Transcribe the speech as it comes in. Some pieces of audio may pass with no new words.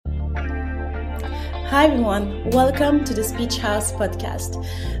Hi everyone, welcome to the Speech House podcast.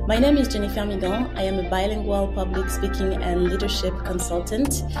 My name is Jennifer Midon. I am a bilingual public speaking and leadership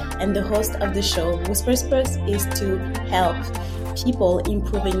consultant and the host of the show, whose purpose is to help people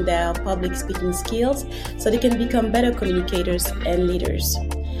improving their public speaking skills so they can become better communicators and leaders.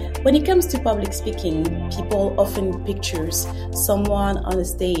 When it comes to public speaking, people often pictures someone on a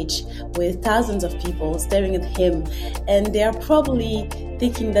stage with thousands of people staring at him, and they are probably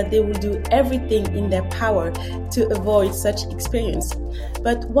thinking that they will do everything in their power to avoid such experience.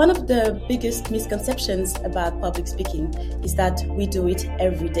 But one of the biggest misconceptions about public speaking is that we do it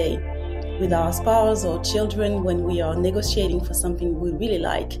every day with our spouse or children when we are negotiating for something we really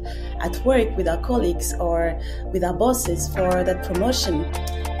like, at work with our colleagues or with our bosses for that promotion.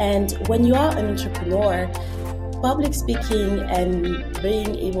 And when you are an entrepreneur, public speaking and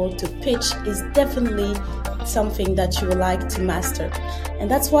being able to pitch is definitely something that you would like to master. And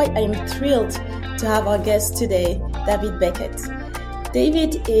that's why I am thrilled to have our guest today, David Beckett.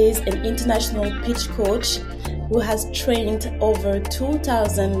 David is an international pitch coach who has trained over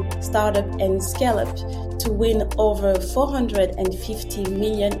 2,000 startup and scale-up to win over 450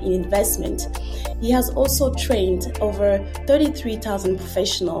 million in investment. He has also trained over 33,000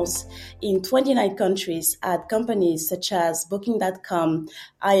 professionals in 29 countries at companies such as Booking.com,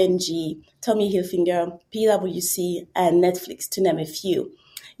 ING, Tommy Hilfiger, PwC, and Netflix, to name a few.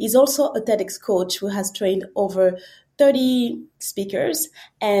 He's also a TEDx coach who has trained over 30 speakers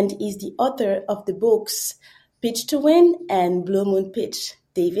and is the author of the books Pitch to Win and Blue Moon Pitch.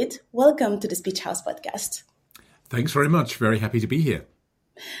 David, welcome to the Speech House podcast. Thanks very much. Very happy to be here.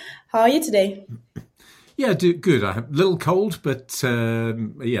 How are you today? Yeah, good. I'm a little cold, but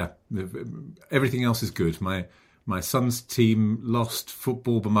everything else is good. My son's team lost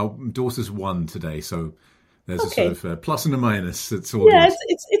football, but my daughter's won today. So there's a sort of plus and a minus. It's all good.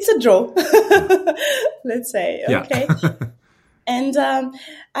 It's a draw. Let's say. Okay. Yeah. And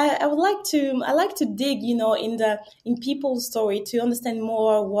I like to dig, in people's story to understand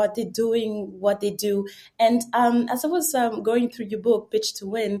more what they're doing, what they do. And as I was going through your book, Pitch to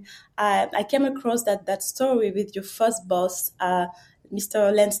Win, I came across that story with your first boss,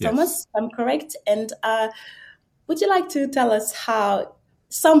 Mr. Lance Thomas, if I'm correct. And would you like to tell us how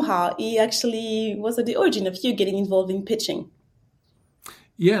somehow he actually was at the origin of you getting involved in pitching?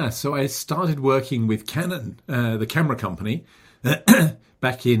 Yeah, so I started working with Canon, the camera company,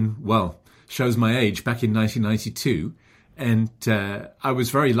 back in, shows my age, back in 1992. And I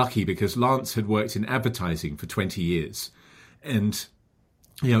was very lucky because Lance had worked in advertising for 20 years. And,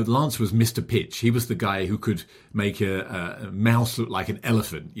 Lance was Mr. Pitch. He was the guy who could make a mouse look like an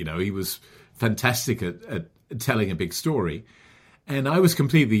elephant. He was fantastic at telling a big story. And I was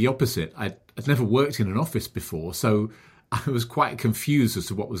completely the opposite. I'd never worked in an office before, so I was quite confused as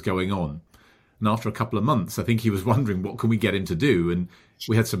to what was going on. And after a couple of months, I think he was wondering, what can we get him to do? And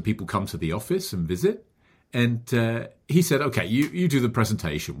we had some people come to the office and visit. And he said, okay, you do the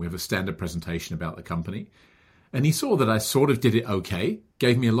presentation. We have a standard presentation about the company. And he saw that I sort of did it okay,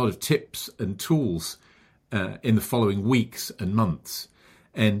 gave me a lot of tips and tools in the following weeks and months.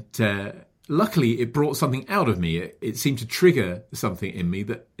 And luckily, it brought something out of me. It seemed to trigger something in me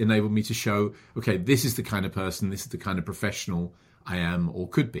that enabled me to show, okay, this is the kind of person, this is the kind of professional I am or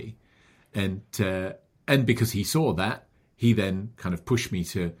could be. And because he saw that, he then kind of pushed me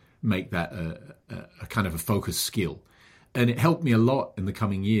to make that a kind of a focused skill. And it helped me a lot in the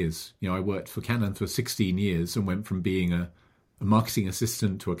coming years. I worked for Canon for 16 years and went from being a marketing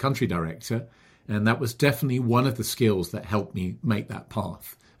assistant to a country director. And that was definitely one of the skills that helped me make that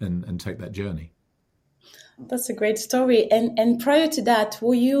path and take that journey. That's a great story. And prior to that,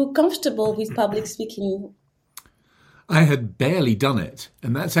 were you comfortable with public speaking? I had barely done it.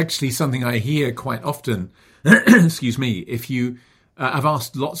 And that's actually something I hear quite often. Excuse me. If you, I've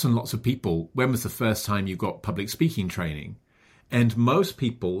asked lots and lots of people, when was the first time you got public speaking training? And most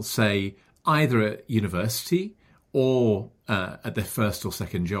people say either at university or at their first or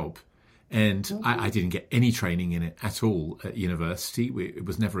second job. And I didn't get any training in it at all at university. It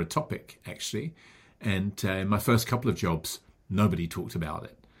was never a topic, actually. And in my first couple of jobs, nobody talked about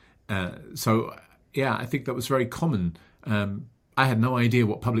it. I think that was very common. I had no idea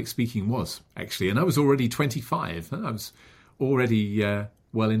what public speaking was, actually. And I was already 25. I was already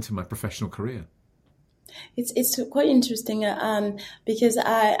well into my professional career. It's quite interesting because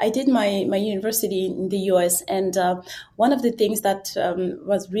I did my university in the US, and one of the things that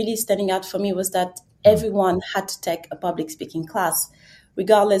was really standing out for me was that everyone had to take a public speaking class,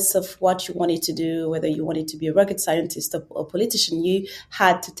 regardless of what you wanted to do, whether you wanted to be a rocket scientist or politician, you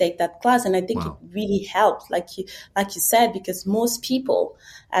had to take that class. And I think it really helped, like you said, because most people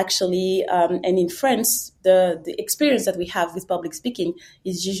actually, and in France, the experience that we have with public speaking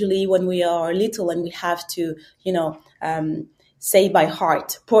is usually when we are little and we have to, say by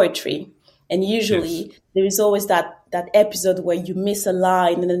heart poetry. And usually there is always that episode where you miss a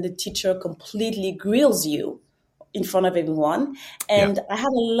line and then the teacher completely grills you in front of everyone. And I had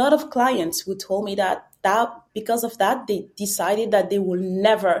a lot of clients who told me that because of that, they decided that they will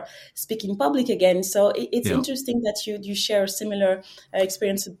never speak in public again. So it's interesting that you share a similar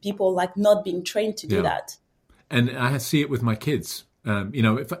experience with people like not being trained to do that. And I see it with my kids.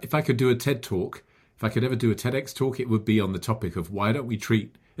 If I could do a TED talk, if I could ever do a TEDx talk, it would be on the topic of why don't we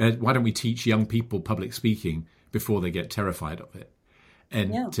teach young people public speaking before they get terrified of it?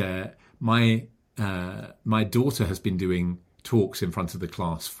 And my daughter has been doing talks in front of the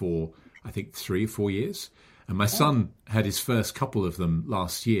class for, I think, 3 or 4 years. And my son had his first couple of them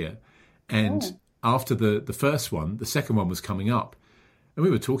last year. And after the first one, the second one was coming up. And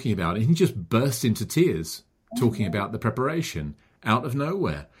we were talking about it. And he just burst into tears talking about the preparation out of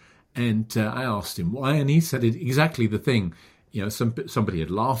nowhere. And I asked him why. And he said exactly the thing. Somebody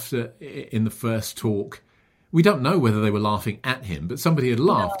had laughed in the first talk. We don't know whether they were laughing at him, but somebody had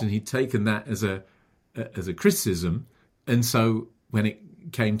laughed and he'd taken that as a criticism. And so when it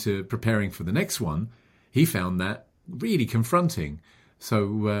came to preparing for the next one, he found that really confronting.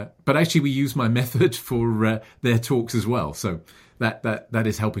 So, but actually we use my method for their talks as well. So that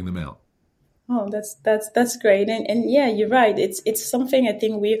is helping them out. Oh, that's great. And yeah, you're right. It's something I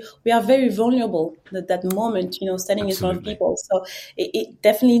think we are very vulnerable at that moment, standing in front of people. So it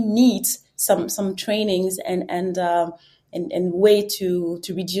definitely needs some trainings and way to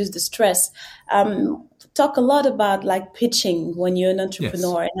reduce the stress. Talk a lot about like pitching when you're an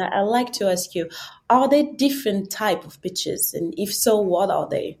entrepreneur. Yes. And I like to ask you, are there different type of pitches? And if so, what are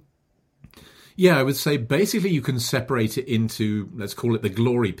they? Yeah, I would say basically you can separate it into, let's call it the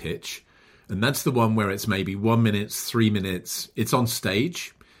glory pitch. And that's the one where it's maybe 1 minute, 3 minutes. It's on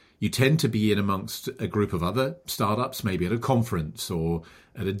stage. You tend to be in amongst a group of other startups, maybe at a conference or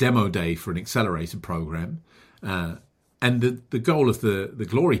at a demo day for an accelerator program. And the goal of the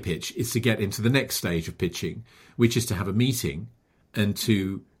glory pitch is to get into the next stage of pitching, which is to have a meeting and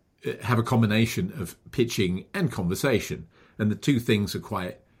to have a combination of pitching and conversation. And the two things are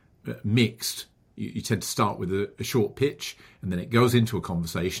quite mixed. You tend to start with a short pitch and then it goes into a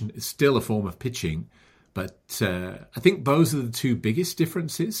conversation. It's still a form of pitching, but I think those are the two biggest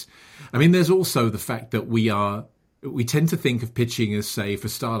differences. I mean, there's also the fact that we tend to think of pitching as, say, for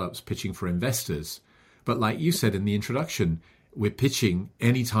startups, pitching for investors. But like you said in the introduction, we're pitching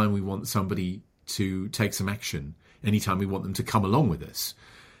anytime we want somebody to take some action, anytime we want them to come along with us.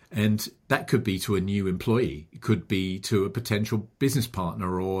 And that could be to a new employee. It could be to a potential business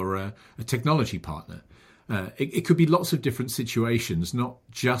partner or a technology partner. It could be lots of different situations, not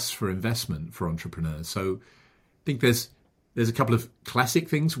just for investment for entrepreneurs. So I think there's a couple of classic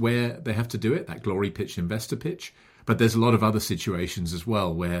things where they have to do it, that glory pitch, investor pitch. But there's a lot of other situations as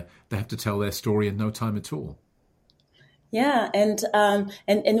well where they have to tell their story in no time at all. Yeah, and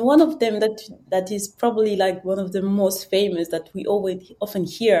one of them that is probably like one of the most famous that we often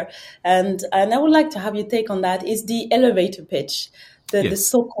hear, and I would like to have your take on that, is the elevator pitch, the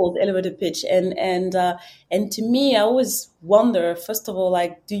so-called elevator pitch, and to me, I always wonder, first of all,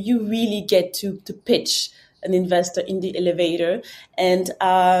 like, do you really get to pitch an investor in the elevator? And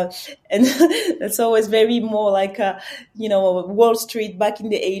that's always very more like Wall Street back in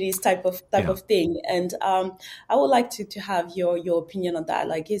the 80s type of thing. And I would like to have your opinion on that.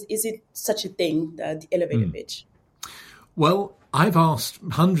 Like, is it such a thing, the elevator pitch? Well, I've asked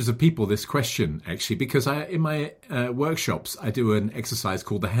hundreds of people this question, actually, because in my workshops, I do an exercise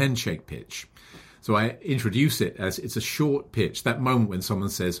called the handshake pitch. So I introduce it as it's a short pitch, that moment when someone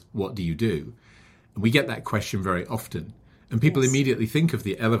says, "What do you do?" And we get that question very often. And people immediately think of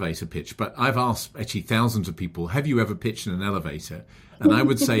the elevator pitch. But I've asked actually thousands of people, have you ever pitched in an elevator? And I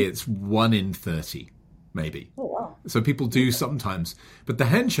would say it's 1 in 30, maybe. Oh, wow. So people do sometimes. But the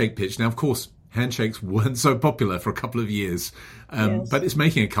handshake pitch, now, of course, handshakes weren't so popular for a couple of years. But it's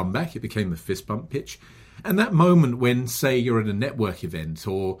making a comeback. It became the fist bump pitch. And that moment when, say, you're at a network event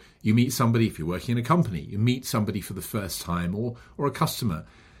or you meet somebody, if you're working in a company, you meet somebody for the first time or a customer,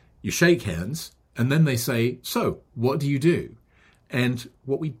 you shake hands. And then they say, "So, what do you do?" And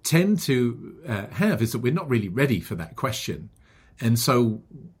what we tend to have is that we're not really ready for that question. And so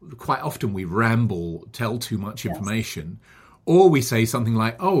quite often we ramble, tell too much information, Or we say something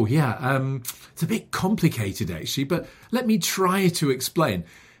like, oh, yeah, it's a bit complicated, actually, but let me try to explain.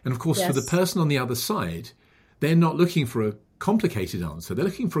 And of course, for the person on the other side, they're not looking for a complicated answer. They're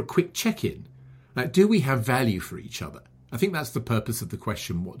looking for a quick check-in. Like, do we have value for each other? I think that's the purpose of the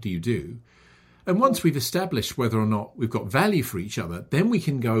question, what do you do? And once we've established whether or not we've got value for each other, then we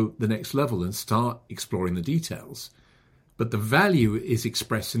can go the next level and start exploring the details. But the value is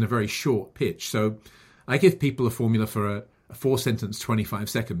expressed in a very short pitch. So I give people a formula for a 4-sentence,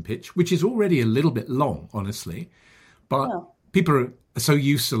 25-second pitch, which is already a little bit long, honestly. But people are so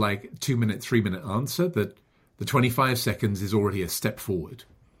used to like 2-minute, 3-minute answer that the 25 seconds is already a step forward.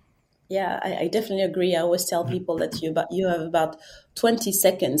 Yeah, I definitely agree. I always tell people that you have about 20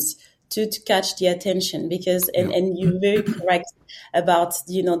 seconds to catch the attention, because and you're very correct about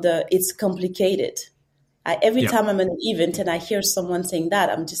it's complicated. Every time I'm at an event and I hear someone saying that,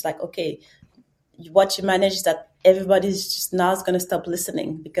 I'm just like, okay, what you manage is that everybody's just now going to stop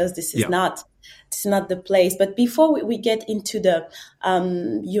listening, because this is not the place. But before we get into the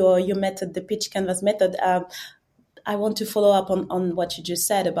your method, the pitch canvas method, I want to follow up on what you just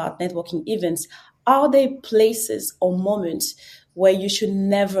said about networking events. Are there places or moments where you should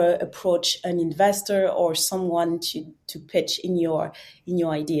never approach an investor or someone to pitch in your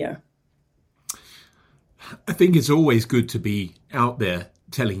idea? I think it's always good to be out there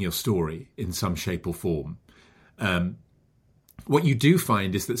telling your story in some shape or form. What you do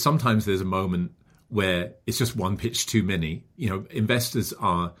find is that sometimes there's a moment where it's just one pitch too many. Investors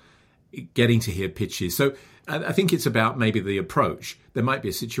are getting to hear pitches. So I think it's about maybe the approach. There might be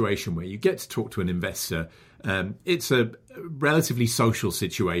a situation where you get to talk to an investor. It's a relatively social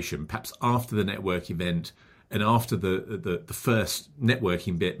situation, perhaps after the network event and after the first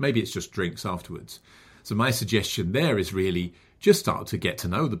networking bit. Maybe it's just drinks afterwards. So my suggestion there is really just start to get to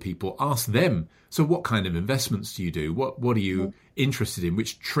know the people. Ask them, so what kind of investments do you do? What are you interested in?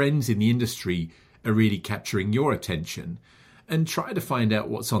 Which trends in the industry are really capturing your attention? And try to find out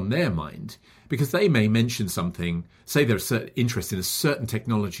what's on their mind, because they may mention something, say they're interested in a certain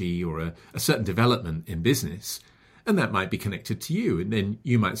technology or a certain development in business, and that might be connected to you. And then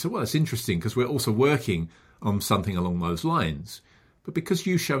you might say, well, it's interesting because we're also working on something along those lines. But because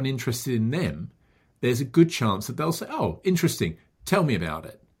you've shown interest in them, there's a good chance that they'll say, oh, interesting, tell me about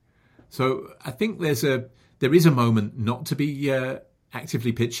it. So I think there is a moment not to be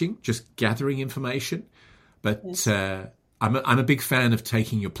actively pitching, just gathering information. But I'm a big fan of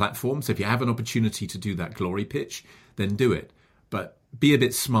taking your platform. So if you have an opportunity to do that glory pitch, then do it. But be a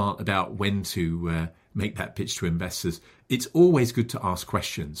bit smart about when to make that pitch to investors. It's always good to ask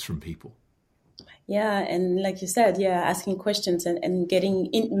questions from people. Yeah, and like you said, asking questions and getting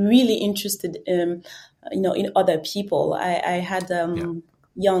really interested, in other people. I had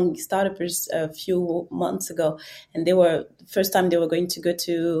young startups a few months ago, and they were first time they were going to go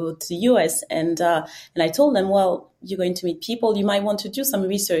to the US, and I told them, well, you're going to meet people, you might want to do some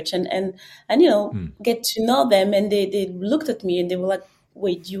research and get to know them. And they looked at me and they were like,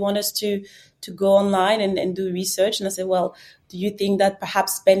 wait, do you want us to go online and do research? And I said, well, do you think that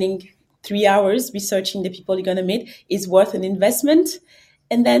perhaps spending 3 hours researching the people you're going to meet is worth an investment?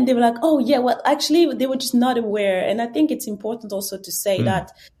 And then they were like, oh, yeah, well, actually, they were just not aware. And I think it's important also to say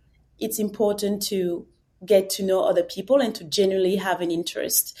that it's important to get to know other people and to genuinely have an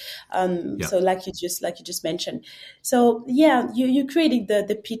interest. So like you just mentioned. So, you created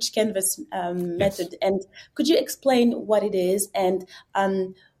the pitch canvas method. And could you explain what it is and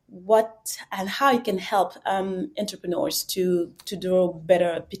what and how it can help entrepreneurs to do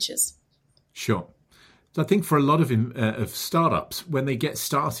better pitches? Sure. So I think for a lot of startups, when they get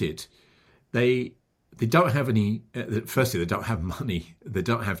started, they don't have any. Firstly, they don't have money. They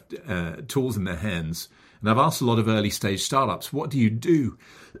don't have tools in their hands. And I've asked a lot of early stage startups, what do you do?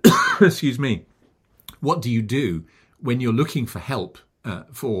 Excuse me. What do you do when you're looking for help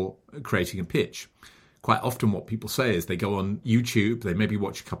for creating a pitch? Quite often, what people say is they go on YouTube. They maybe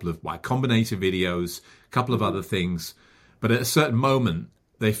watch a couple of Y Combinator videos, a couple of other things, but at a certain moment,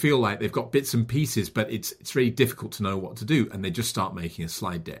 they feel like they've got bits and pieces, but it's really difficult to know what to do, and they just start making a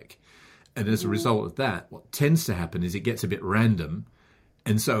slide deck. And as a result of that, what tends to happen is it gets a bit random,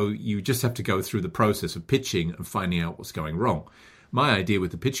 and so you just have to go through the process of pitching and finding out what's going wrong. My idea with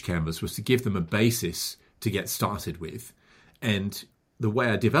the pitch canvas was to give them a basis to get started with, and the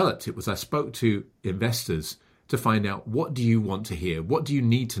way I developed it was I spoke to investors to find out, what do you want to hear? What do you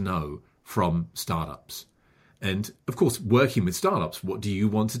need to know from startups? And of course, working with startups, what do you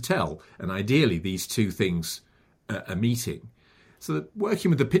want to tell? And ideally, these two things are meeting. So that working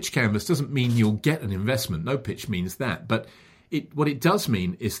with the pitch canvas doesn't mean you'll get an investment. No pitch means that. But what it does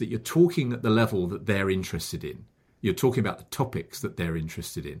mean is that you're talking at the level that they're interested in. You're talking about the topics that they're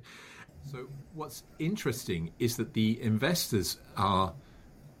interested in. So what's interesting is that the investors are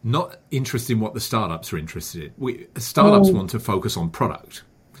not interested in what the startups are interested in. Startups want to focus on product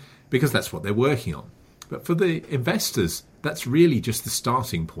because that's what they're working on. But for the investors, that's really just the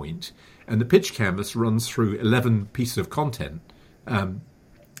starting point. And the pitch canvas runs through 11 pieces of content,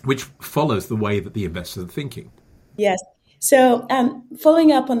 which follows the way that the investors are thinking. Yes. So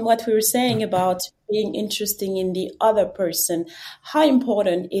following up on what we were saying about being interesting in the other person, how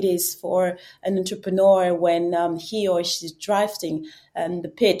important it is for an entrepreneur when he or she is drafting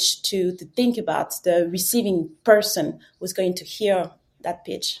the pitch to think about the receiving person who's going to hear that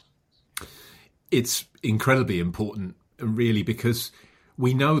pitch. It's incredibly important, really, because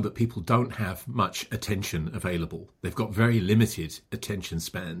we know that people don't have much attention available. They've got very limited attention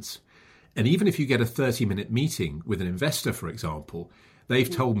spans. And even if you get a 30-minute meeting with an investor, for example, they've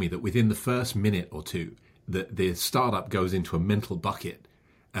told me that within the first minute or two, that the startup goes into a mental bucket.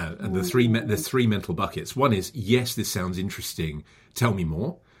 And there's three mental buckets. One is, yes, this sounds interesting. Tell me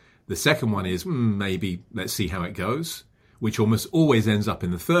more. The second one is, maybe let's see how it goes, which almost always ends up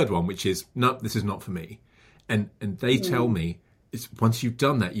in the third one, which is, no, this is not for me. And they tell me, once you've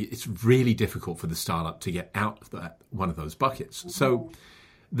done that, it's really difficult for the startup to get out of one of those buckets. So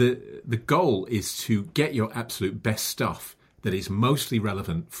the goal is to get your absolute best stuff that is mostly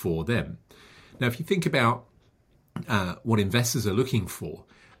relevant for them. Now, if you think about what investors are looking for,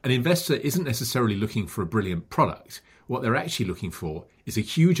 an investor isn't necessarily looking for a brilliant product. What they're actually looking for is a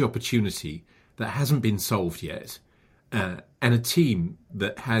huge opportunity that hasn't been solved yet, and a team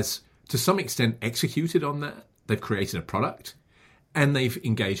that has, to some extent, executed on that. They've created a product, and they've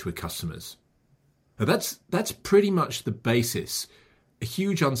engaged with customers. Now, that's pretty much the basis. A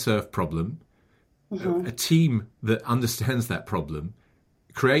huge unserved problem, a team that understands that problem,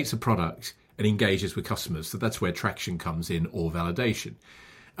 creates a product and engages with customers. So that's where traction comes in, or validation.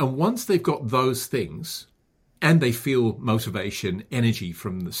 And once they've got those things and they feel motivation, energy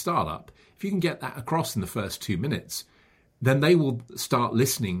from the startup, if you can get that across in the first 2 minutes, then they will start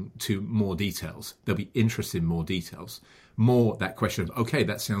listening to more details. They'll be interested in more details. More that question of, okay,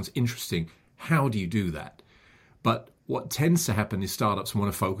 that sounds interesting. How do you do that? But what tends to happen is startups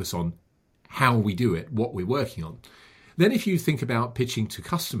want to focus on how we do it, what we're working on. Then if you think about pitching to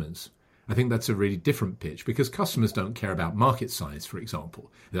customers, I think that's a really different pitch, because customers don't care about market size, for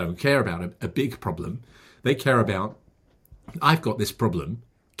example. They don't care about a big problem. They care about, I've got this problem.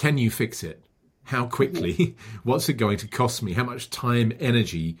 Can you fix it? How quickly? What's it going to cost me? How much time,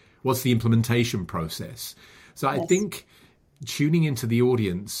 energy? What's the implementation process? So I think tuning into the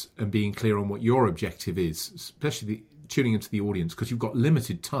audience and being clear on what your objective is, especially tuning into the audience, because you've got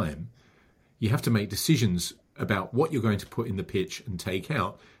limited time, you have to make decisions about what you're going to put in the pitch and take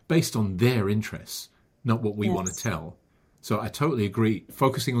out based on their interests, not what we want to tell. So I totally agree.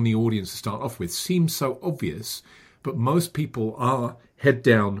 Focusing on the audience to start off with seems so obvious, but most people are head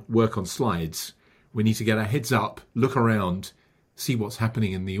down, work on slides. We need to get our heads up, look around, see what's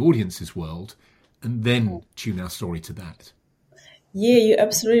happening in the audience's world, and then tune our story to that. Yeah, you're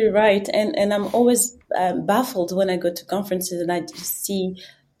absolutely right. And I'm always baffled when I go to conferences and I just see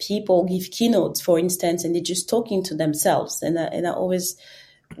people give keynotes, for instance, and they're just talking to themselves. And I always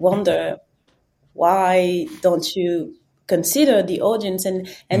wonder, why don't you consider the audience? And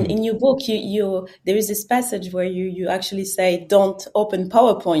in your book, you there is this passage where you actually say, don't open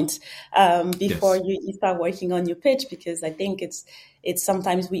PowerPoint before you start working on your pitch, because I think it's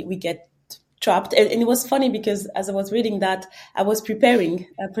sometimes we get trapped. And it was funny because as I was reading that, I was preparing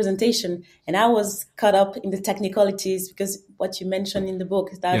a presentation and I was caught up in the technicalities, because what you mentioned in the book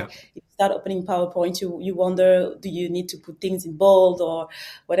is that if you start opening PowerPoint, you wonder, do you need to put things in bold or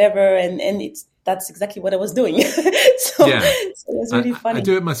whatever? And that's exactly what I was doing. So it was really funny. I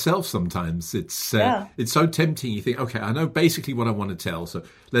do it myself sometimes. It's so tempting. You think, okay, I know basically what I want to tell, so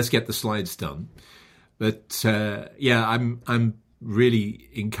let's get the slides done. But I'm really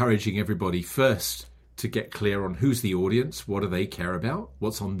encouraging everybody first to get clear on who's the audience, what do they care about,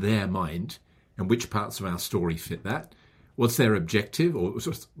 what's on their mind, and which parts of our story fit that. What's their objective, or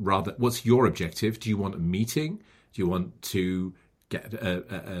rather, what's your objective? Do you want a meeting? Do you want to get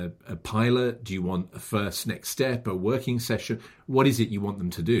a pilot? Do you want a first next step, a working session? What is it you want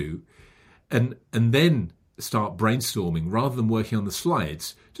them to do? And then start brainstorming rather than working on the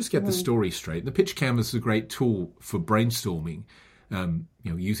slides. Just get the story straight. The pitch canvas is a great tool for brainstorming.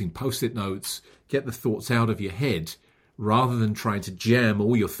 Using Post-it notes, get the thoughts out of your head rather than trying to jam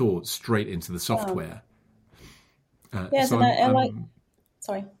all your thoughts straight into the software.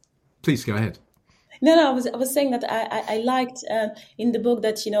 Sorry. Please go ahead. No, I was saying that I liked in the book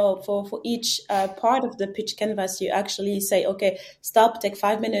that, for each part of the pitch canvas, you actually say, okay, stop, take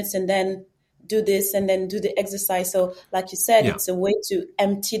 5 minutes, and then do this, and then do the exercise. So like you said, Yeah. it's a way to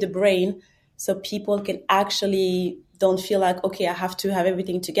empty the brain so people can actually don't feel like, okay, I have to have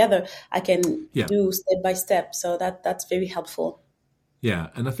everything together. I can Yeah. do step by step. So that's very helpful. Yeah.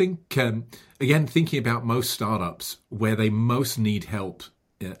 And I think, again, thinking about most startups, where they most need help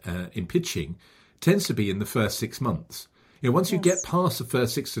in pitching tends to be in the first 6 months. Once you get past the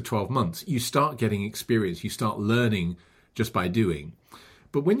first 6 to 12 months, you start getting experience, you start learning just by doing.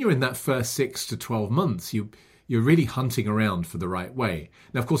 But when you're in that first 6 to 12 months, you're really hunting around for the right way.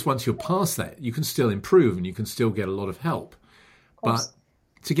 Now, of course, once you're past that, you can still improve and you can still get a lot of help. But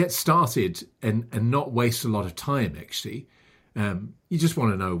to get started and not waste a lot of time, actually, you just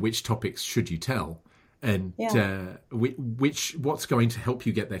want to know which topics should you tell and what's going to help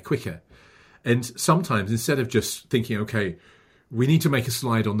you get there quicker. And sometimes, instead of just thinking, okay, we need to make a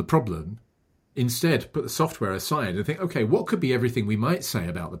slide on the problem, instead put the software aside and think, okay, what could be everything we might say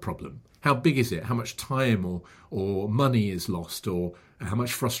about the problem? How big is it? How much time or money is lost? Or how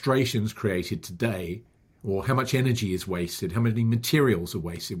much frustration is created today? Or how much energy is wasted? How many materials are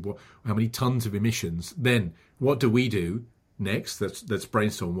wasted? How many tons of emissions? Then what do we do next? Let's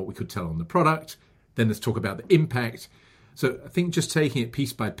brainstorm what we could tell on the product. Then let's talk about the impact. So I think just taking it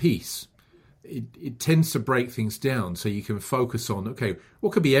piece by piece, it tends to break things down so you can focus on, okay,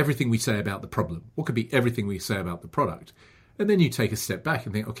 what could be everything we say about the problem? What could be everything we say about the product? And then you take a step back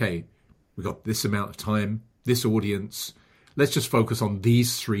and think, okay, we've got this amount of time, this audience. Let's just focus on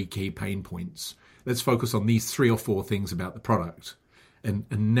these 3 key pain points. Let's focus on these 3 or 4 things about the product and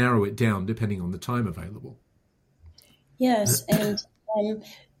narrow it down depending on the time available. Yes. And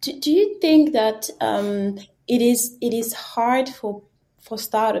do you think that it is hard for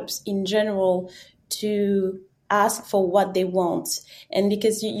startups in general to ask for what they want? And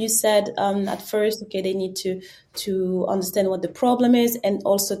because you said at first, okay, they need to understand what the problem is and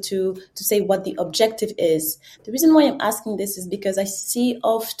also to say what the objective is. The reason why I'm asking this is because I see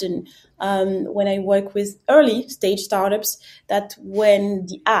often when I work with early stage startups that when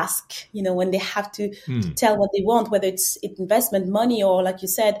the ask, when they have to tell what they want, whether it's investment money or, like you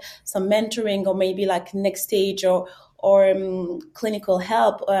said, some mentoring or maybe like next stage or clinical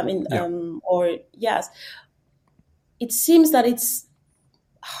help, it seems that it's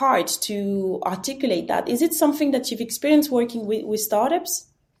hard to articulate that. Is it something that you've experienced working with startups?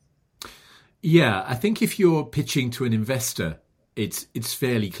 Yeah, I think if you're pitching to an investor, it's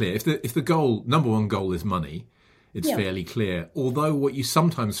fairly clear. If the number one goal is money, it's fairly clear. Although what you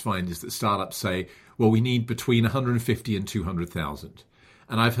sometimes find is that startups say, well, we need between 150 and 200,000.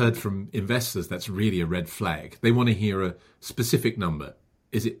 And I've heard from investors that's really a red flag. They want to hear a specific number.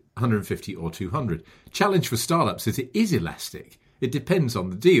 Is it 150 or 200? Challenge for startups is it is elastic. It depends on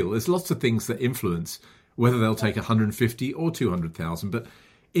the deal. There's lots of things that influence whether they'll take 150 or 200,000. But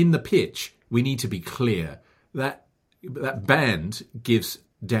in the pitch, we need to be clear that that band gives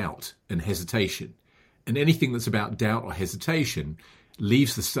doubt and hesitation. And anything that's about doubt or hesitation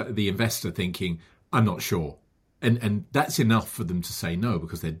leaves the investor thinking, I'm not sure. And that's enough for them to say no,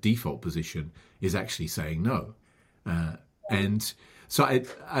 because their default position is actually saying no. And so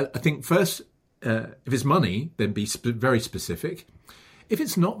I think first, if it's money, then be very specific. If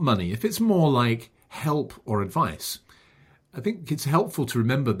it's not money, if it's more like help or advice, I think it's helpful to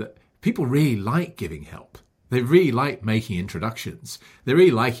remember that people really like giving help. They really like making introductions. They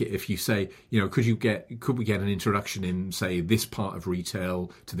really like it if you say, could we get an introduction in, say, this part of retail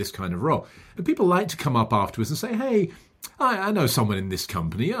to this kind of role? And people like to come up afterwards and say, hey, I know someone in this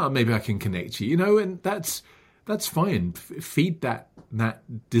company. Maybe I can connect you, and that's fine. Feed that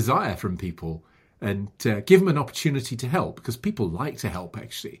desire from people and give them an opportunity to help, because people like to help,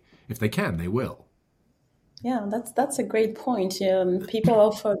 actually. If they can, they will. Yeah, that's a great point. People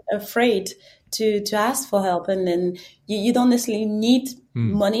are afraid to ask for help, and then you don't necessarily need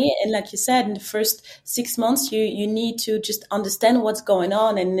money. And like you said, in the first 6 months, you need to just understand what's going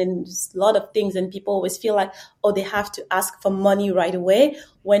on, and then there's a lot of things. And people always feel like, oh, they have to ask for money right away,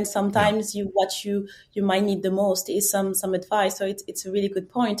 when sometimes what you might need the most is some advice. So it's a really good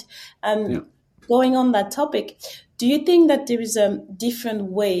point. Going on that topic, do you think that there is a different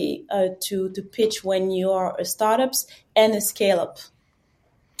way to pitch when you are a startup and a scale-up?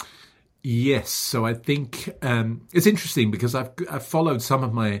 Yes. So I think it's interesting because I've followed some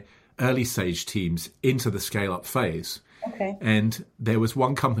of my early stage teams into the scale-up phase. Okay. And there was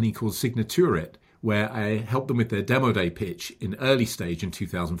one company called Signaturet where I helped them with their demo day pitch in early stage in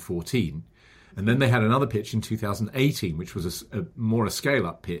 2014. And then they had another pitch in 2018, which was more a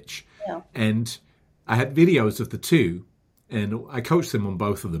scale-up pitch. Yeah. And I had videos of the two, and I coached them on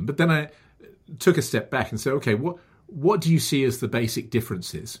both of them. But then I took a step back and said, okay, what do you see as the basic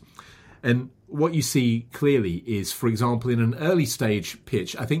differences? And what you see clearly is, for example, in an early stage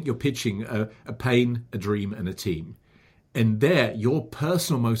pitch, I think you're pitching a pain, a dream, and a team. And there, your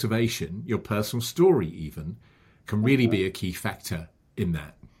personal motivation, your personal story even, can really be a key factor in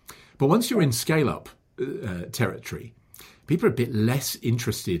that. But once you're in scale-up territory, people are a bit less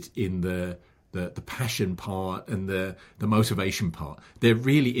interested in the passion part and the motivation part. They're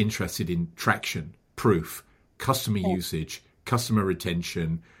really interested in traction, proof, customer usage, customer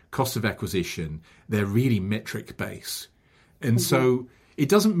retention, cost of acquisition. They're really metric based. And so it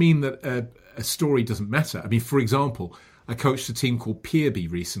doesn't mean that a story doesn't matter. I mean, for example, I coached a team called Peerby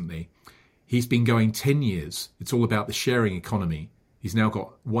recently. He's been going 10 years. It's all about the sharing economy. He's now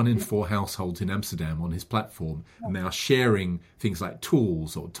got 1 in 4 households in Amsterdam on his platform, and now sharing things like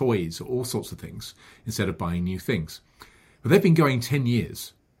tools or toys or all sorts of things instead of buying new things. But they've been going 10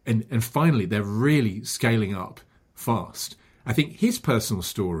 years, and finally they're really scaling up fast. I think his personal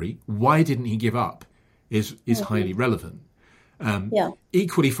story, why didn't he give up, is highly relevant.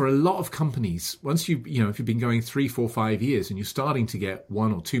 Equally, for a lot of companies, once if you've been going 3, 4, 5 years and you're starting to get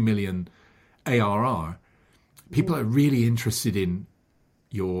 1 or 2 million ARR, people are really interested in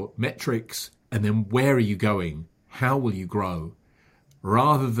your metrics and then where are you going? How will you grow?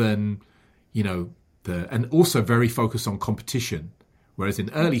 Rather than, and also very focused on competition. Whereas in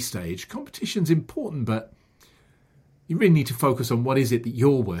early stage, competition's important, but you really need to focus on what is it that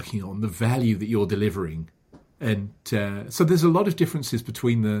you're working on, the value that you're delivering. And so there's a lot of differences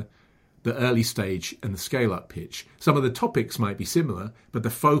between the early stage and the scale-up pitch. Some of the topics might be similar, but the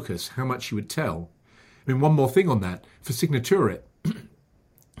focus, how much you would tell. I mean, one more thing on that. For Signaturit,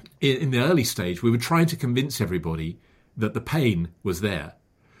 in the early stage, we were trying to convince everybody that the pain was there.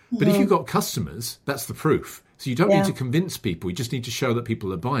 But if you've got customers, that's the proof. So you don't need to convince people. You just need to show that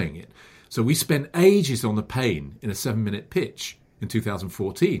people are buying it. So we spent ages on the pain in a 7-minute pitch in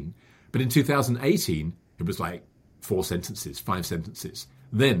 2014. But in 2018, it was like 4 sentences, 5 sentences.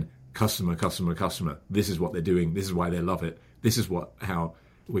 Then customer. This is what they're doing. This is why they love it. This is how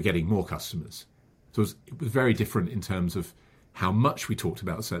we're getting more customers. So it was very different in terms of how much we talked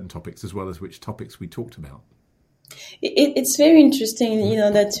about certain topics as well as which topics we talked about. It's very interesting,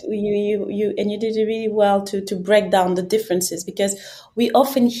 that you did it really well to break down the differences, because we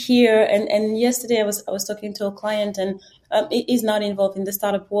often hear, and yesterday I was talking to a client, and he's not involved in the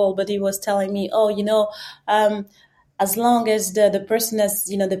startup world, but he was telling me, as long as the person has,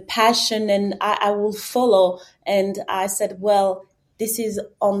 the passion, and I will follow. And I said, well, this is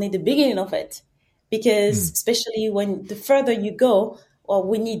only the beginning of it, because especially when the further you go,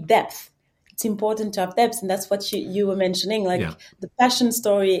 we need depth. It's important to have depth, and that's what you were mentioning. The passion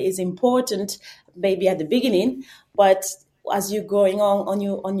story is important, maybe at the beginning, but as you're going on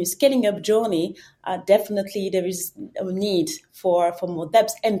your scaling up journey, definitely there is a need for more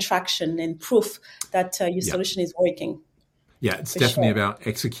depth and traction and proof that your solution is working. Yeah, it's definitely about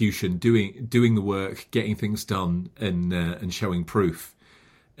execution, doing the work, getting things done, and showing proof,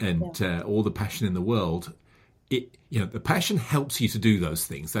 and all the passion in the world. The passion helps you to do those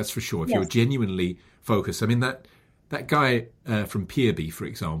things. That's for sure. If you're genuinely focused. I mean, that guy from Peerby, for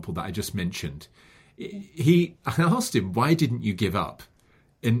example, that I just mentioned, I asked him, why didn't you give up?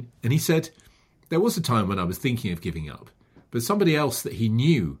 And he said, there was a time when I was thinking of giving up, but somebody else that he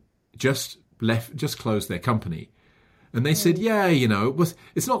knew just closed their company. And they said,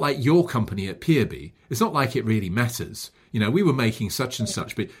 it's not like your company at Peerby. It's not like it really matters. We were making such and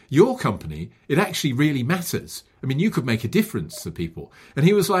such, but your company, it actually really matters. I mean, you could make a difference to people. And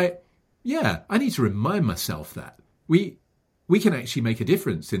he was like, yeah, I need to remind myself that we can actually make a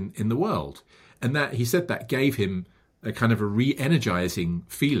difference in the world. And that, he said, that gave him a kind of a re-energizing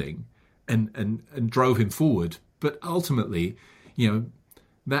feeling and drove him forward. But ultimately,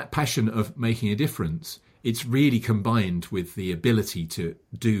 that passion of making a difference, it's really combined with the ability to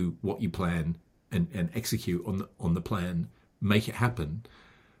do what you plan and execute on the plan, make it happen.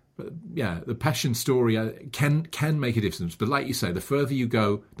 But the passion story can make a difference. But like you say, the further you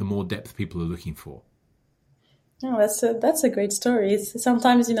go, the more depth people are looking for. No, that's a great story. It's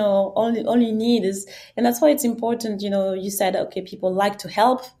sometimes, all you need is, and that's why it's important, you said, okay, people like to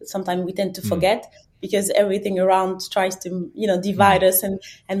help. Sometimes we tend to forget because everything around tries to, divide us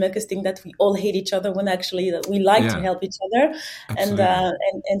and make us think that we all hate each other when actually we like to help each other.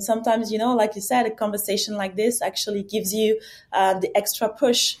 And sometimes, like you said, a conversation like this actually gives you the extra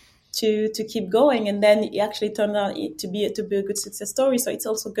push to keep going, and then it actually turned out to be a good success story. So it's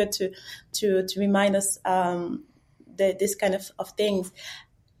also good to remind us this kind of things.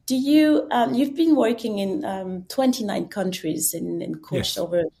 Do you, you've been working in 29 countries and coached Yes.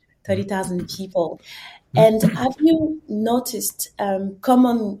 over 30,000 people. And have you noticed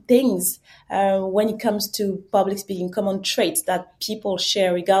common things when it comes to public speaking, common traits that people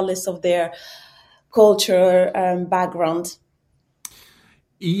share regardless of their culture background?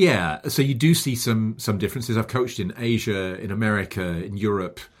 Yeah, so you do see some differences. I've coached in Asia, in America, in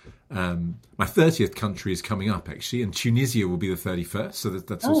Europe. My 30th country is coming up, actually, and Tunisia will be the 31st, so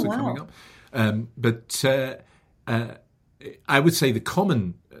that's Oh, also coming wow. up. But I would say the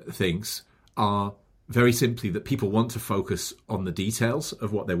common things are very simply that people want to focus on the details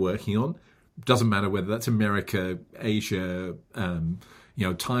of what they're working on. Doesn't matter whether that's America, Asia,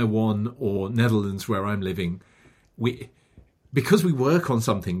 Taiwan, or Netherlands, where I'm living. Because we work on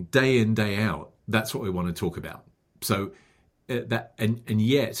something day in, day out, that's what we want to talk about. So and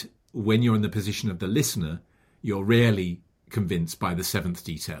yet, when you're in the position of the listener, you're rarely convinced by the seventh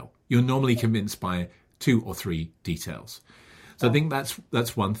detail. You're normally convinced by 2 or 3 details. So I think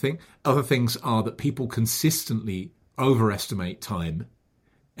that's one thing. Other things are that people consistently overestimate time,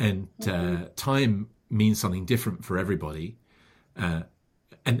 and time means something different for everybody. And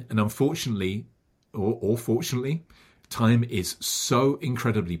unfortunately, or fortunately, time is so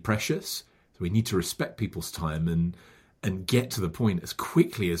incredibly precious. So we need to respect people's time and get to the point as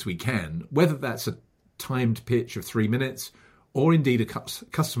quickly as we can, whether that's a timed pitch of 3 minutes or indeed a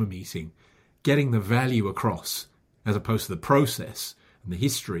customer meeting, getting the value across as opposed to the process and the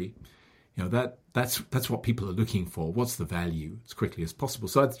history. That's what people are looking for. What's the value as quickly as possible?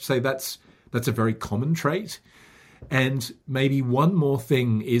 So I'd say that's a very common trait. And maybe one more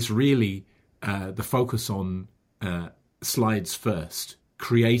thing is really the focus on slides first,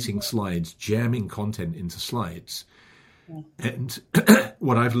 creating slides, jamming content into slides. And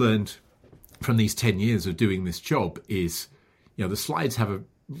what I've learned from these 10 years of doing this job is, the slides have a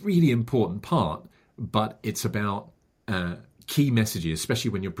really important part, but it's about key messages,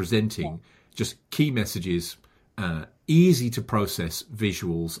 especially when you're presenting, just key messages, easy to process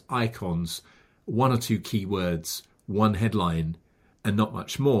visuals, icons, 1 or 2 keywords, 1 headline, and not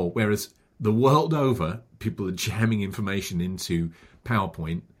much more. Whereas the world over, people are jamming information into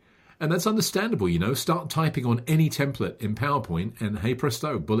PowerPoint. And that's understandable, Start typing on any template in PowerPoint and hey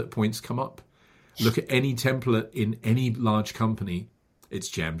presto, bullet points come up. Look at any template in any large company, it's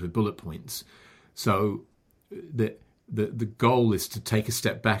jammed with bullet points. So the goal is to take a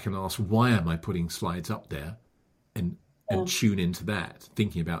step back and ask, why am I putting slides up there? And tune into that,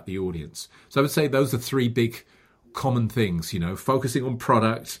 thinking about the audience. So I would say those are 3 big common things, focusing on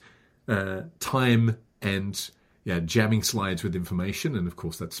product, time, and jamming slides with information. And of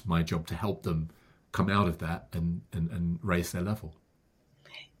course, that's my job to help them come out of that and raise their level.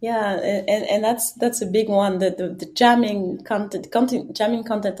 Yeah, and that's a big one. The jamming jamming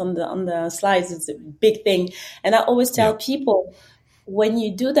content on the slides is a big thing. And I always tell people, when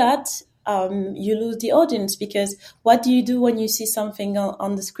you do that, you lose the audience, because what do you do when you see something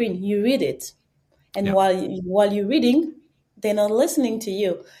on the screen? You read it, and while you're reading, they're not listening to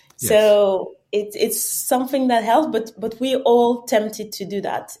you. Yes. So it's something that helps, but we're all tempted to do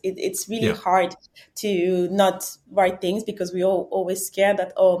that. It's really hard to not write things, because we're all always scared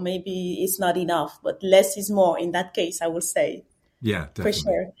that, maybe it's not enough, but less is more in that case, I would say. Yeah, definitely. For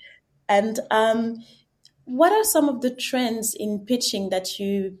sure. And what are some of the trends in pitching that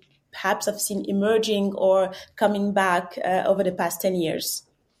you perhaps have seen emerging or coming back over the past 10 years?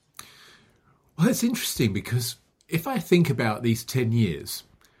 Well, it's interesting, because if I think about these 10 years,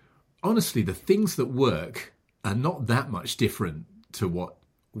 honestly, the things that work are not that much different to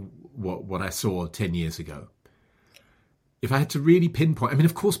what I saw 10 years ago. If I had to really pinpoint,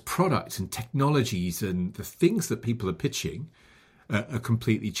 of course, products and technologies and the things that people are pitching are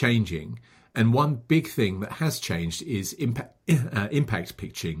completely changing. And one big thing that has changed is impact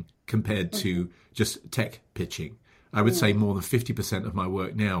pitching compared to just tech pitching. I would say more than 50% of my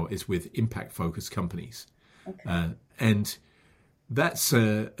work now is with impact-focused companies. Okay. And that's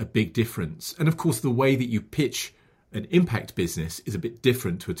a big difference. And of course, the way that you pitch an impact business is a bit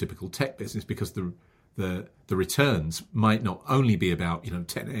different to a typical tech business, because the returns might not only be about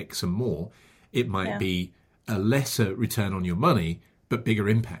 10x and more. It might be a lesser return on your money, but bigger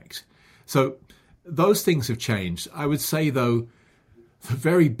impact. So those things have changed. I would say, though, the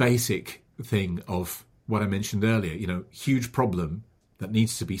very basic thing of what I mentioned earlier, huge problem that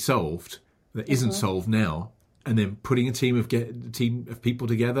needs to be solved, that isn't solved now, and then putting a team of people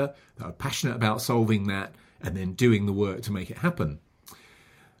together that are passionate about solving that, and then doing the work to make it happen.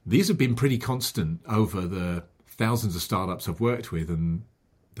 These have been pretty constant over the thousands of startups I've worked with, and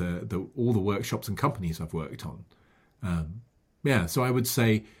all the workshops and companies I've worked on. Yeah. So I would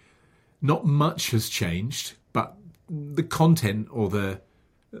say not much has changed, but the content or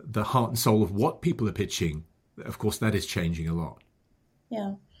the heart and soul of what people are pitching, of course, that is changing a lot.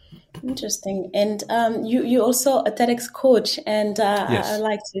 Yeah. Interesting. And you also a TEDx coach, and Yes. I'd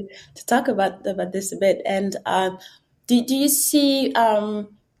like to talk about this a bit. And do you see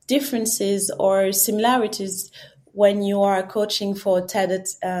differences or similarities when you are coaching for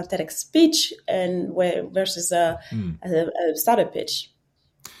TEDx speech and versus a startup pitch?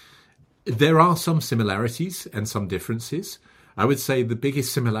 There are some similarities and some differences. I would say the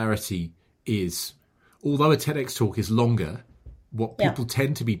biggest similarity is, although a TEDx talk is longer, what people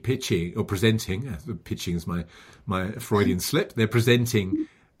tend to be pitching or presenting, pitching is my Freudian slip, they're presenting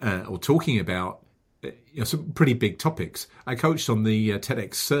or talking about some pretty big topics. I coached on the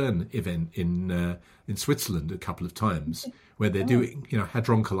TEDx CERN event in Switzerland a couple of times, where they're doing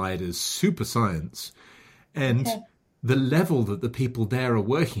hadron colliders, super science, and the level that the people there are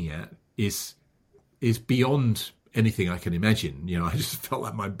working at is beyond anything I can imagine. I just felt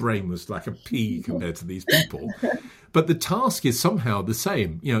like my brain was like a pea compared to these people. But the task is somehow the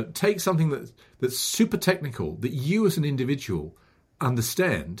same. Take something that's super technical that you as an individual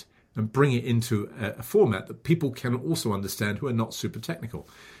understand and bring it into a format that people can also understand who are not super technical.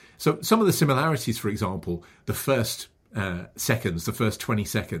 So some of the similarities, for example, the first seconds, the first 20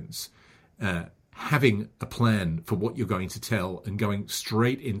 seconds, having a plan for what you're going to tell and going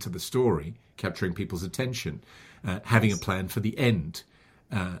straight into the story, capturing people's attention, having a plan for the end.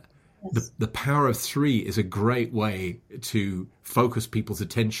 The power of three is a great way to focus people's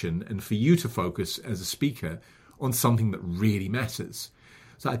attention and for you to focus as a speaker on something that really matters.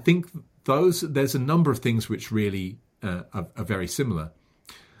 So I think there's a number of things which really are very similar.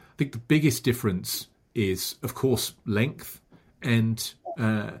 I think the biggest difference is, of course, length. And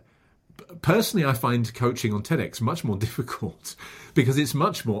personally, I find coaching on TEDx much more difficult because it's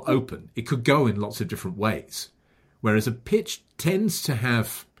much more open. It could go in lots of different ways. Whereas a pitch tends to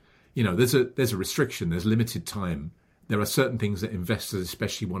have, there's a restriction, there's limited time. There are certain things that investors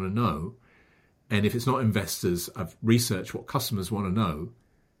especially want to know. And if it's not investors, I've researched what customers want to know.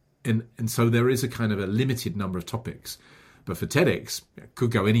 And so there is a kind of a limited number of topics. But for TEDx, it could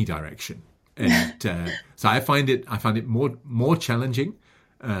go any direction. And so I find it more challenging.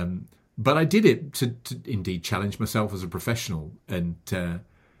 But I did it to indeed challenge myself as a professional. And,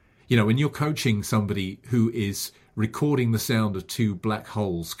 when you're coaching somebody who is recording the sound of two black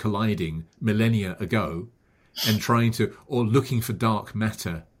holes colliding millennia ago and trying to, or looking for dark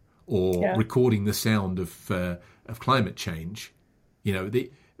matter, or recording the sound of climate change,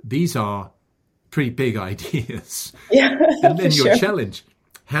 these are pretty big ideas. Yeah, and then your sure. challenge.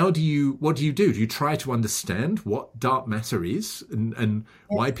 What do you do? Do you try to understand what dark matter is and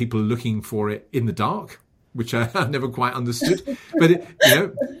why people are looking for it in the dark, which I've never quite understood? But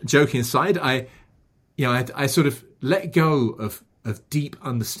joking aside, I sort of let go of deep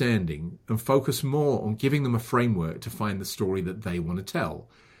understanding and focus more on giving them a framework to find the story that they want to tell,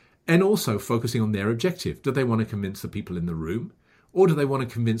 and also focusing on their objective. Do they want to convince the people in the room, or do they want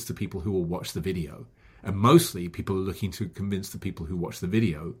to convince the people who will watch the video? And mostly people are looking to convince the people who watch the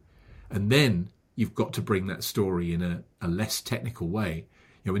video. And then you've got to bring that story in a less technical way.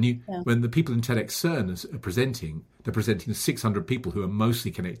 When the people in TEDx CERN are presenting, they're presenting to 600 people who are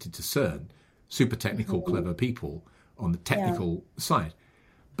mostly connected to CERN, super technical, clever people on the technical side.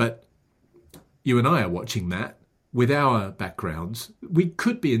 But you and I are watching that with our backgrounds. We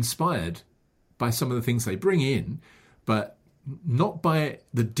could be inspired by some of the things they bring in, but not by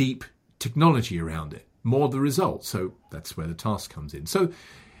the deep technology around it. More the result. So that's where the task comes in. So,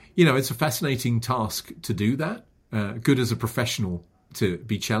 it's a fascinating task to do that. Good as a professional to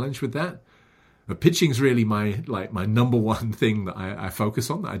be challenged with that. But pitching is really my number one thing that I focus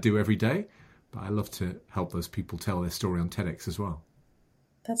on, that I do every day. But I love to help those people tell their story on TEDx as well.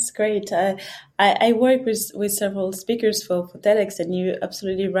 That's great. I work with several speakers for TEDx, and you're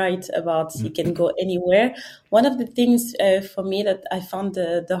absolutely right about you can go anywhere. One of the things for me that I found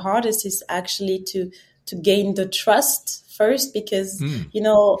the hardest is actually to gain the trust first, because,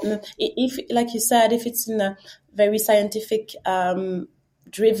 if, like you said, if it's in a very scientific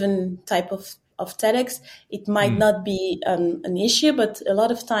driven type of TEDx, it might not be an issue, but a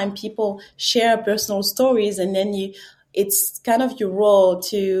lot of time people share personal stories, and then it's kind of your role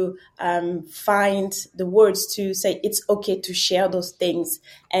to find the words to say it's okay to share those things,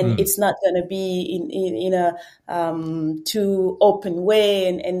 and it's not going to be in a too open way,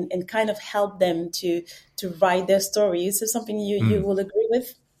 and kind of help them to write their story. Is this something you will agree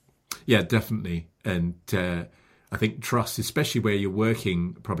with? Yeah, definitely. And I think trust, especially where you're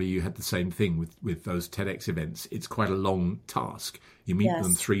working, probably you had the same thing with those TEDx events. It's quite a long task. You meet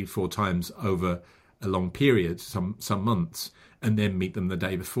them 3-4 times over a long period, some months, and then meet them the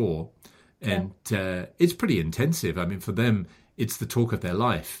day before. And it's pretty intensive. I mean, for them, it's the talk of their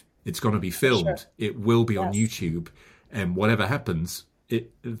life. It's going to be filmed. Sure. It will be on YouTube. And whatever happens,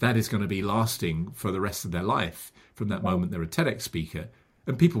 that is going to be lasting for the rest of their life from that moment they're a TEDx speaker.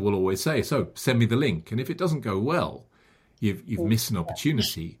 And people will always say, so send me the link. And if it doesn't go well, you've missed an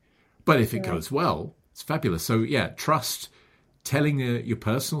opportunity. But if it goes well, it's fabulous. So yeah, trust, telling your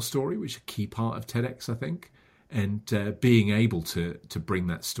personal story, which is a key part of TEDx, I think, and being able to bring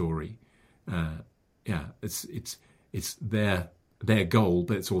that story. It's their goal,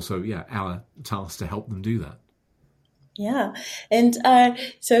 but it's also our task to help them do that. Yeah. And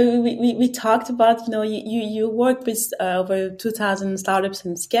so we talked about, you work with over 2,000 startups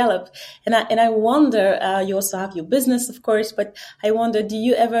and scale-up. And I wonder, you also have your business, of course, but I wonder, do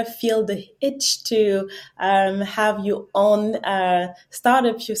you ever feel the itch to have your own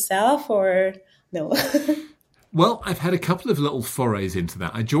startup yourself, or no? Well, I've had a couple of little forays into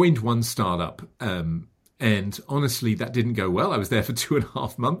that. I joined one startup, and honestly, that didn't go well. I was there for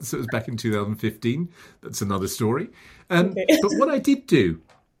 2.5 months. It was back in 2015. That's another story. But what I did do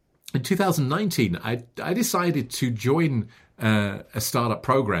in 2019, I decided to join a startup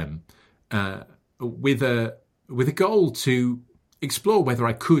program with a goal to explore whether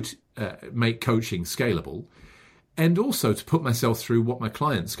I could make coaching scalable, and also to put myself through what my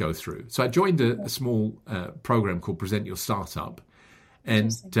clients go through. So I joined a small program called Present Your Startup,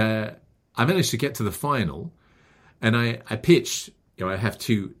 and I managed to get to the final, and I pitched. I have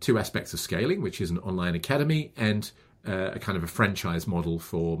two aspects of scaling, which is an online academy and a kind of a franchise model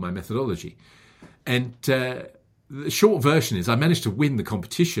for my methodology. And the short version is I managed to win the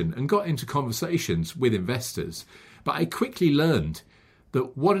competition and got into conversations with investors. But I quickly learned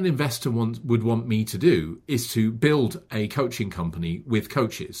that what an investor would want me to do is to build a coaching company with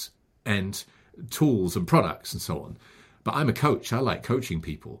coaches and tools and products and so on. But I'm a coach. I like coaching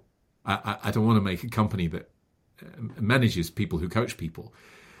people. I don't want to make a company that manages people who coach people.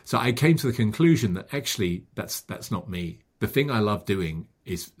 So I came to the conclusion that actually that's not me. The thing I love doing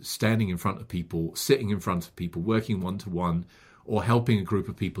is standing in front of people, sitting in front of people, working one-to-one, or helping a group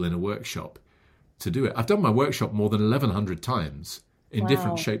of people in a workshop to do it. I've done my workshop more than 1,100 times in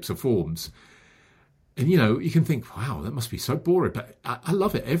different shapes or forms. And, you can think, wow, that must be so boring. But I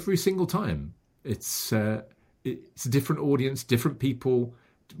love it every single time. It's a different audience, different people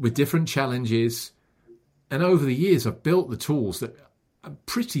with different challenges. And over the years, I've built the tools that I'm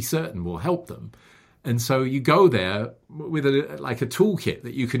pretty certain will help them. And so you go there with a toolkit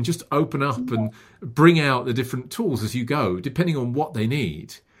that you can just open up and bring out the different tools as you go, depending on what they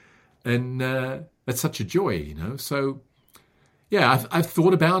need. And that's such a joy, So, yeah, I've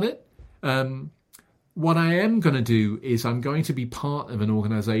thought about it. What I am going to do is I'm going to be part of an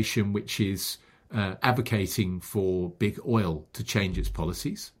organization which is advocating for big oil to change its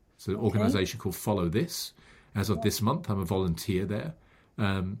policies. It's an organization called Follow This. As of this month, I'm a volunteer there.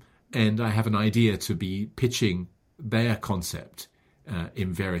 And I have an idea to be pitching their concept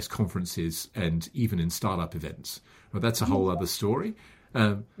in various conferences and even in startup events. Well, that's a whole other story.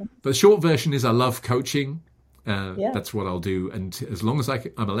 But the short version is I love coaching. That's what I'll do. And as long as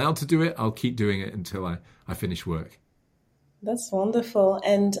I'm allowed to do it, I'll keep doing it until I finish work. That's wonderful.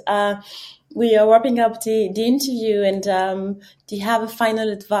 And we are wrapping up the interview. And do you have a final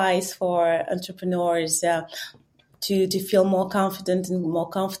advice for entrepreneurs to feel more confident and more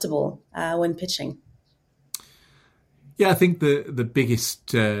comfortable when pitching? Yeah, I think the biggest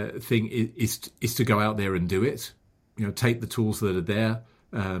thing is to go out there and do it. Take the tools that are there.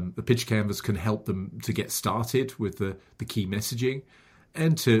 The pitch canvas can help them to get started with the key messaging,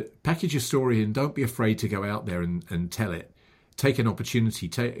 and to package your story, and don't be afraid to go out there and tell it. Take an opportunity,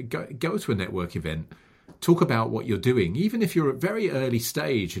 go to a network event, talk about what you're doing. Even if you're at a very early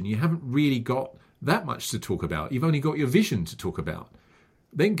stage and you haven't really got that much to talk about, you've only got your vision to talk about,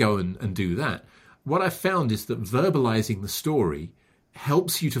 then go and do that. What I've found is that verbalizing the story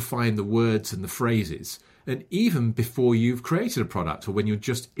helps you to find the words and the phrases. And even before you've created a product, or when you're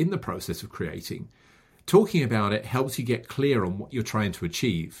just in the process of creating, talking about it helps you get clear on what you're trying to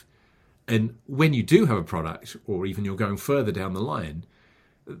achieve. And when you do have a product, or even you're going further down the line,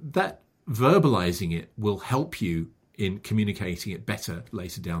 that verbalizing it will help you in communicating it better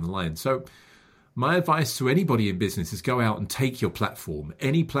later down the line. So my advice to anybody in business is go out and take your platform.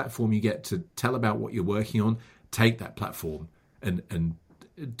 Any platform you get to tell about what you're working on, take that platform. And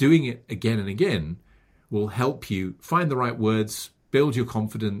doing it again and again will help you find the right words, build your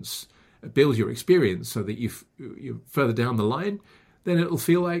confidence, build your experience so that you're further down the line, then it'll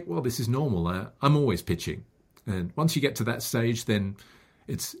feel like, well, this is normal. I'm always pitching. And once you get to that stage, then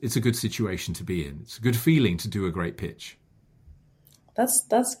it's a good situation to be in. It's a good feeling to do a great pitch.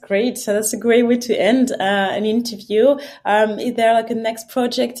 That's great. So that's a great way to end an interview. Is there like a next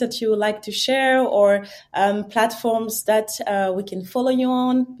project that you would like to share, or platforms that we can follow you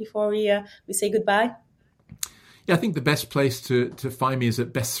on before we say goodbye? Yeah, I think the best place to find me is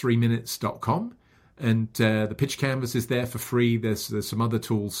at best3minutes.com. And the pitch canvas is there for free. There's some other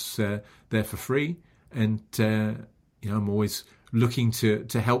tools there for free. And I'm always looking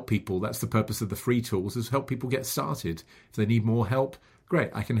to help people. That's the purpose of the free tools, is help people get started. If they need more help, great,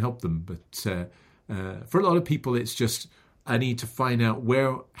 I can help them. But for a lot of people, it's just, I need to find out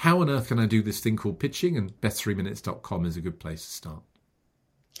how on earth can I do this thing called pitching, and best3minutes.com is a good place to start.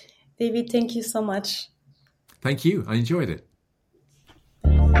 David, thank you so much. Thank you. I enjoyed it.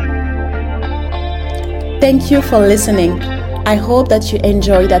 Thank you for listening. I hope that you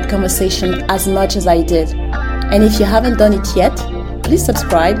enjoyed that conversation as much as I did. And if you haven't done it yet, please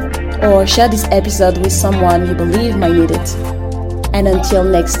subscribe or share this episode with someone you believe might need it. And until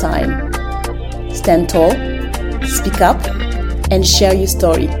next time, stand tall, speak up, and share your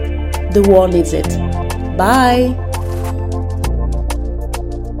story. The world needs it. Bye!